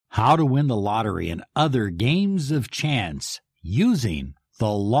How to win the lottery and other games of chance using the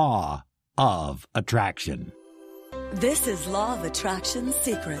law of attraction. This is Law of Attraction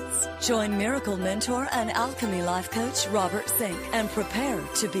Secrets. Join Miracle Mentor and Alchemy Life Coach Robert Zink and prepare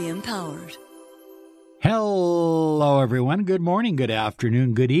to be empowered. Hello, everyone. Good morning, good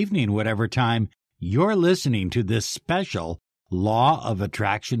afternoon, good evening, whatever time you're listening to this special Law of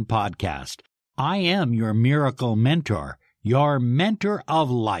Attraction podcast. I am your Miracle Mentor, your mentor of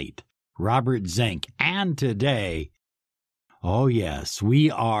light, Robert Zink. And today, oh yes,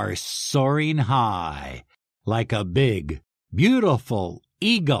 we are soaring high like a big, beautiful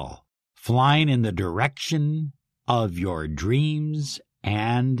eagle flying in the direction of your dreams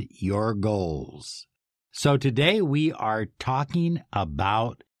and your goals. So today we are talking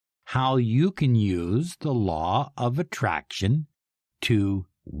about how you can use the law of attraction to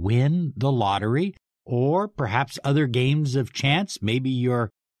win the lottery or perhaps other games of chance. Maybe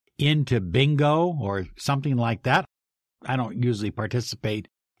you're into bingo or something like that. I don't usually participate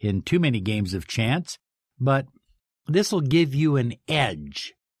in too many games of chance, but this will give you an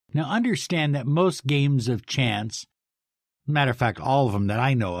edge. Now understand that most games of chance, matter of fact, all of them that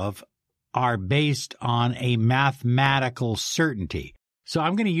I know of, are based on a mathematical certainty. So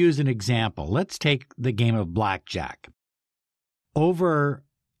I'm going to use an example. Let's take the game of blackjack. Over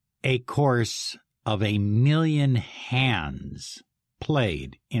a course of 1,000,000 hands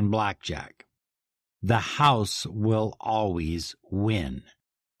played in blackjack, the house will always win.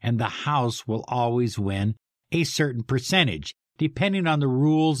 And the house will always win a certain percentage, depending on the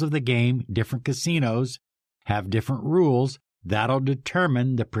rules of the game. Different casinos have different rules. That'll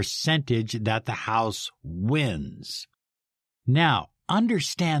determine the percentage that the house wins. Now,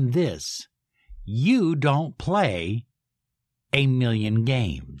 understand this. You don't play 1,000,000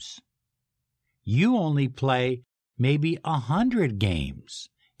 games. You only play maybe 100 games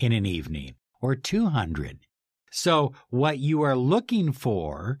in an evening or 200. So what you are looking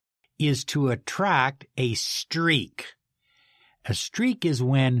for is to attract a streak. A streak is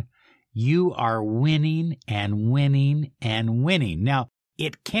when you are winning and winning and winning. Now,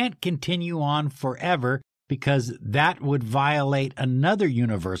 it can't continue on forever because that would violate another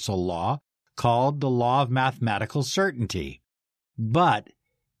universal law called the law of mathematical certainty. But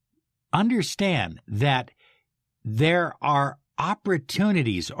understand that there are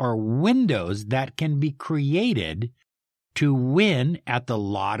opportunities or windows that can be created to win at the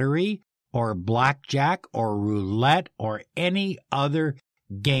lottery or blackjack or roulette or any other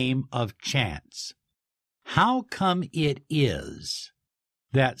game of chance. How come it is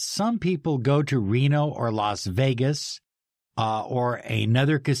that some people go to Reno or Las Vegas or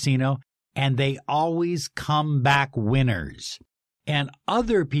another casino and they always come back winners, and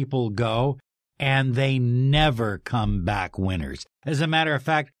other people go and they never come back winners? As a matter of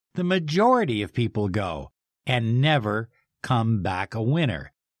fact, the majority of people go and never come back a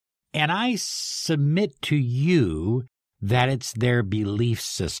winner. And I submit to you that it's their belief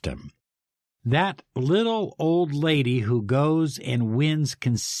system. That little old lady who goes and wins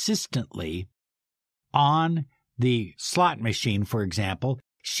consistently on the slot machine, for example,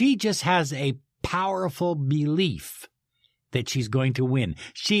 she just has a powerful belief that she's going to win.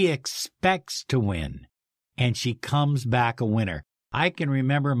 She expects to win, and she comes back a winner. I can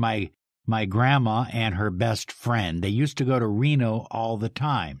remember my grandma and her best friend. They used to go to Reno all the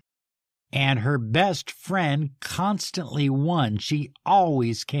time. And her best friend constantly won. She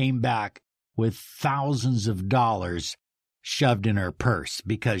always came back with thousands of dollars shoved in her purse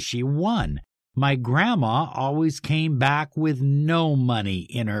because she won. My grandma always came back with no money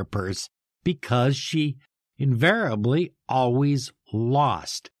in her purse because she invariably always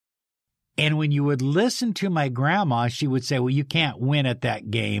lost. And when you would listen to my grandma, she would say, well, you can't win at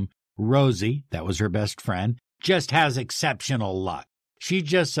that game. Rosie, that was her best friend, just has exceptional luck. She's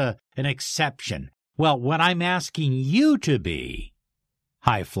just an exception. Well, what I'm asking you to be,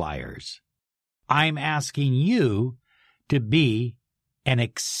 high flyers, I'm asking you to be an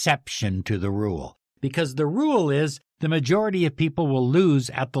exception to the rule. Because the rule is the majority of people will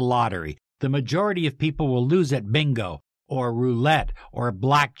lose at the lottery. The majority of people will lose at bingo or roulette or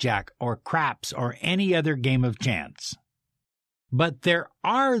blackjack or craps or any other game of chance. But there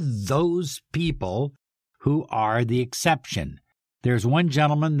are those people who are the exception. There's one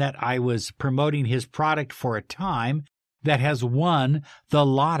gentleman that I was promoting his product for a time that has won the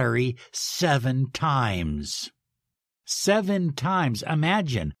lottery 7 times. 7 times.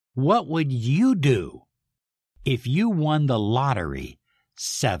 Imagine, what would you do if you won the lottery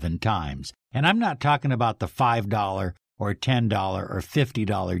 7 times? And I'm not talking about the $5 or $10 or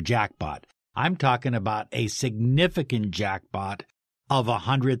 $50 jackpot. I'm talking about a significant jackpot of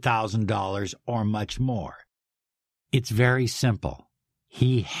 $100,000 or much more? It's very simple.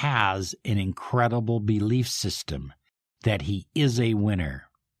 He has an incredible belief system that he is a winner,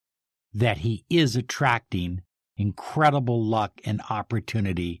 that he is attracting incredible luck and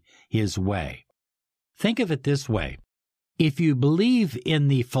opportunity his way. Think of it this way. If you believe in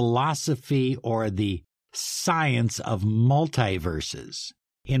the philosophy or the science of multiverses,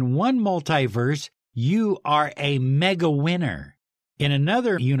 in one multiverse, you are a mega winner. In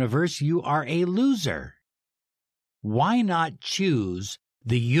another universe, you are a loser. Why not choose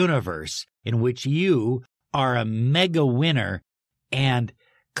the universe in which you are a mega winner and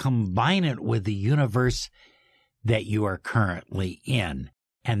combine it with the universe that you are currently in?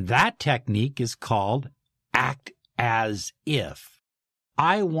 And that technique is called act as if.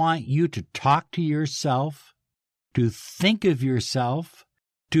 I want you to talk to yourself, to think of yourself,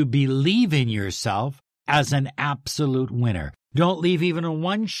 to believe in yourself as an absolute winner. Don't leave even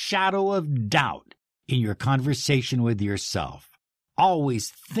one shadow of doubt in your conversation with yourself. Always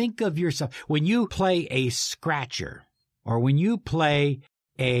think of yourself. When you play a scratcher or when you play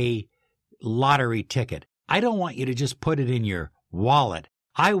a lottery ticket, I don't want you to just put it in your wallet.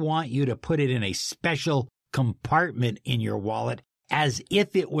 I want you to put it in a special compartment in your wallet as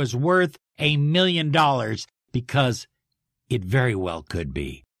if it was worth $1 million, because it very well could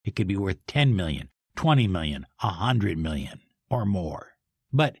be. It could be worth 10 million, 20 million, 100 million or more.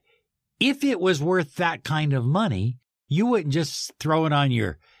 But if it was worth that kind of money, you wouldn't just throw it on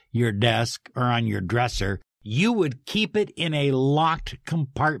your desk or on your dresser. You would keep it in a locked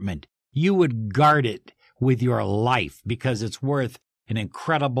compartment. You would guard it with your life because it's worth an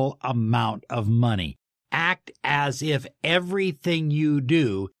incredible amount of money. Act as if everything you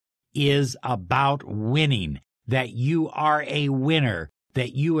do is about winning, that you are a winner,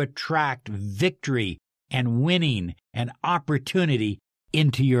 that you attract victory and winning and opportunity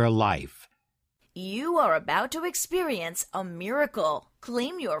into your life. You are about to experience a miracle.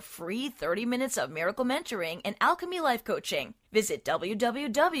 Claim your free 30 minutes of miracle mentoring and alchemy life coaching. Visit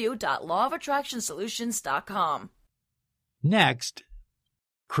www.lawofattractionsolutions.com. Next,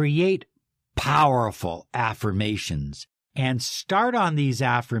 create powerful affirmations and start on these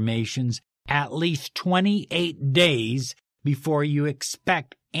affirmations at least 28 days before you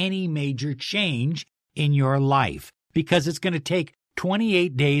expect any major change in your life, because it's going to take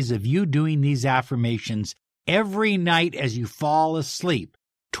 28 days of you doing these affirmations every night as you fall asleep.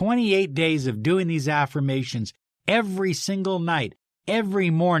 28 days of doing these affirmations every single night, every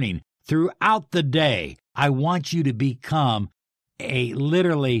morning, throughout the day. I want you to become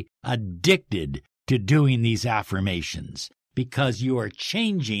literally addicted to doing these affirmations, because you are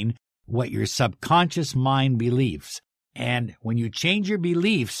changing what your subconscious mind believes. And when you change your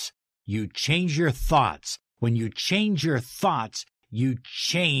beliefs, you change your thoughts. When you change your thoughts, you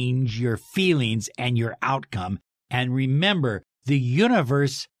change your feelings and your outcome. And remember, the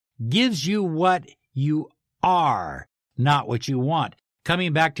universe gives you what you are, not what you want.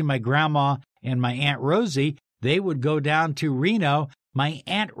 Coming back to my grandma and my Aunt Rosie, they would go down to Reno. My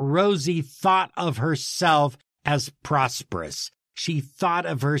Aunt Rosie thought of herself as prosperous. She thought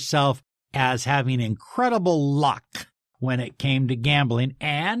of herself as having incredible luck when it came to gambling,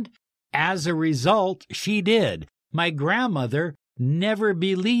 and as a result, she did. My grandmother never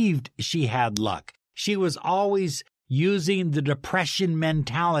believed she had luck. She was always using the depression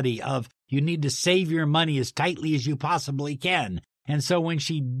mentality of you need to save your money as tightly as you possibly can. And so when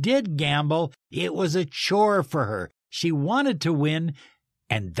she did gamble, it was a chore for her. She wanted to win,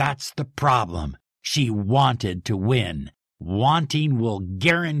 and that's the problem. She wanted to win. Wanting will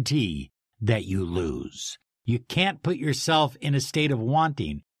guarantee that you lose. You can't put yourself in a state of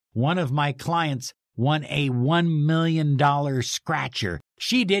wanting. One of my clients won a $1 million scratcher.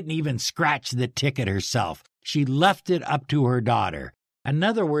 She didn't even scratch the ticket herself. She left it up to her daughter. In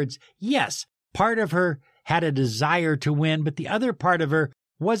other words, yes, part of her had a desire to win, but the other part of her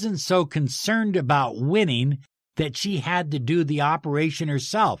wasn't so concerned about winning that she had to do the operation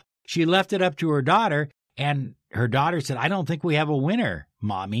herself. She left it up to her daughter, and her daughter said, "I don't think we have a winner,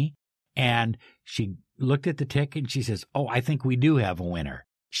 Mommy." And she looked at the ticket and she says, "Oh, I think we do have a winner."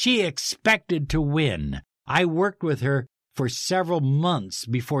 She expected to win. I worked with her for several months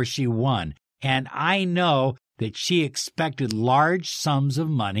before she won, and I know that she expected large sums of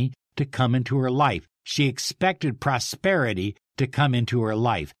money to come into her life. She expected prosperity to come into her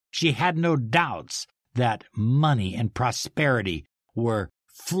life. She had no doubts that money and prosperity were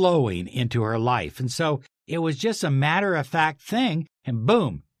flowing into her life. And so it was just a matter-of-fact thing, and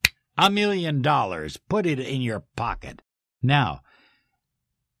boom, $1 million. Put it in your pocket. Now,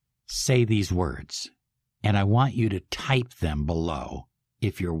 say these words, and I want you to type them below.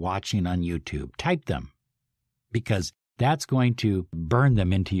 if you're watching on YouTube. Type them, because that's going to burn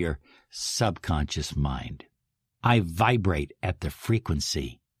them into your subconscious mind. I vibrate at the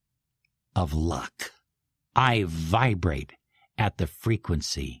frequency of luck. I vibrate at the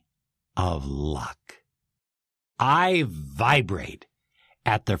frequency of luck. I vibrate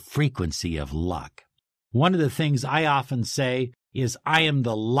at the frequency of luck. One of the things I often say is I am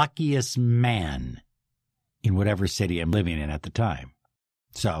the luckiest man in whatever city I'm living in at the time.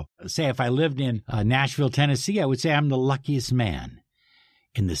 So, say if I lived in Nashville, Tennessee, I would say I'm the luckiest man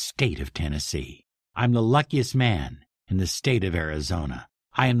in the state of Tennessee. I'm the luckiest man in the state of Arizona.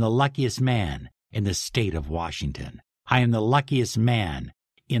 I am the luckiest man in the state of Washington. I am the luckiest man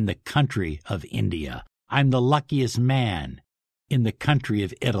in the country of India. I'm the luckiest man in the country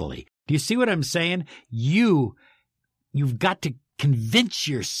of Italy. Do you see what I'm saying? You've got to convince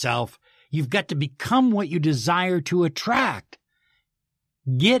yourself. You've got to become what you desire to attract.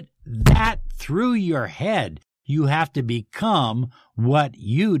 Get that through your head. You have to become what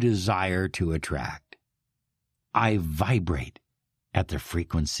you desire to attract. I vibrate at the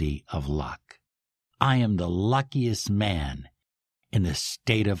frequency of luck. I am the luckiest man in the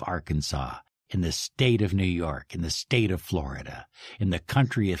state of Arkansas, in the state of New York, in the state of Florida, in the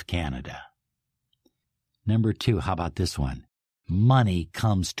country of Canada. Number 2, how about this one? Money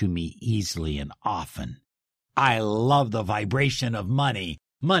comes to me easily and often. I love the vibration of money.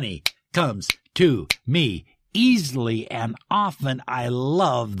 Money comes to me easily and often. I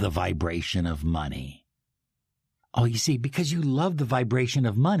love the vibration of money. Oh, you see, because you love the vibration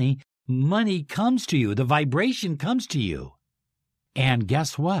of money, money comes to you. The vibration comes to you. And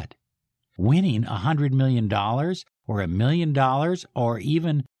guess what? Winning $100 million or $1 million or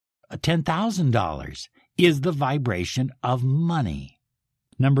even $10,000 is the vibration of money.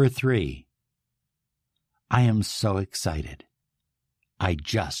 Number 3, I am so excited. I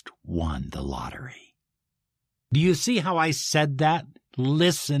just won the lottery. Do you see how I said that?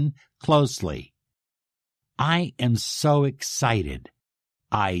 Listen closely. I am so excited.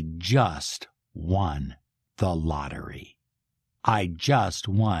 I just won the lottery. I just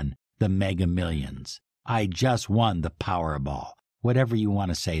won the Mega Millions. I just won the Powerball. Whatever you want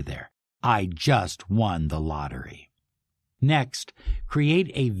to say there. I just won the lottery. Next,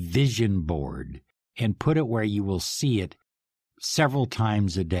 create a vision board and put it where you will see it several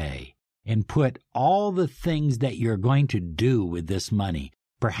times a day, and put all the things that you're going to do with this money.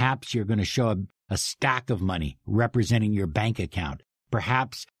 Perhaps you're going to show a stack of money representing your bank account.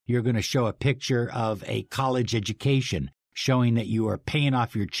 Perhaps you're going to show a picture of a college education showing that you are paying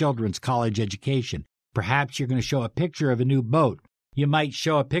off your children's college education. Perhaps you're going to show a picture of a new boat. You might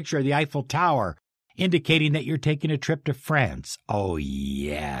show a picture of the Eiffel Tower indicating that you're taking a trip to France. Oh,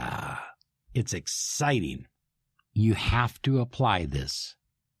 yeah. It's exciting. You have to apply these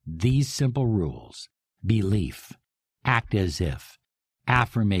simple rules: belief, act as if,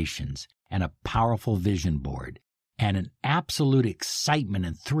 affirmations, and a powerful vision board, and an absolute excitement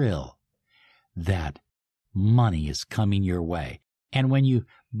and thrill that money is coming your way. And when you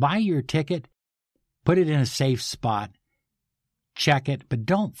buy your ticket, put it in a safe spot, check it, but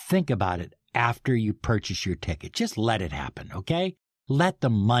don't think about it after you purchase your ticket. Just let it happen, okay? Let the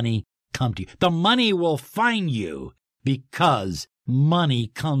money come to you. The money will find you because money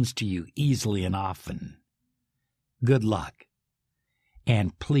comes to you easily and often. Good luck.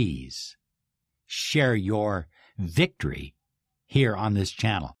 And please share your victory here on this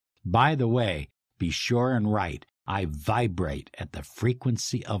channel. By the way, be sure and write, I vibrate at the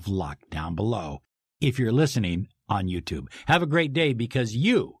frequency of luck down below if you're listening on YouTube. Have a great day because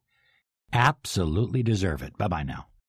you absolutely deserve it. Bye-bye now.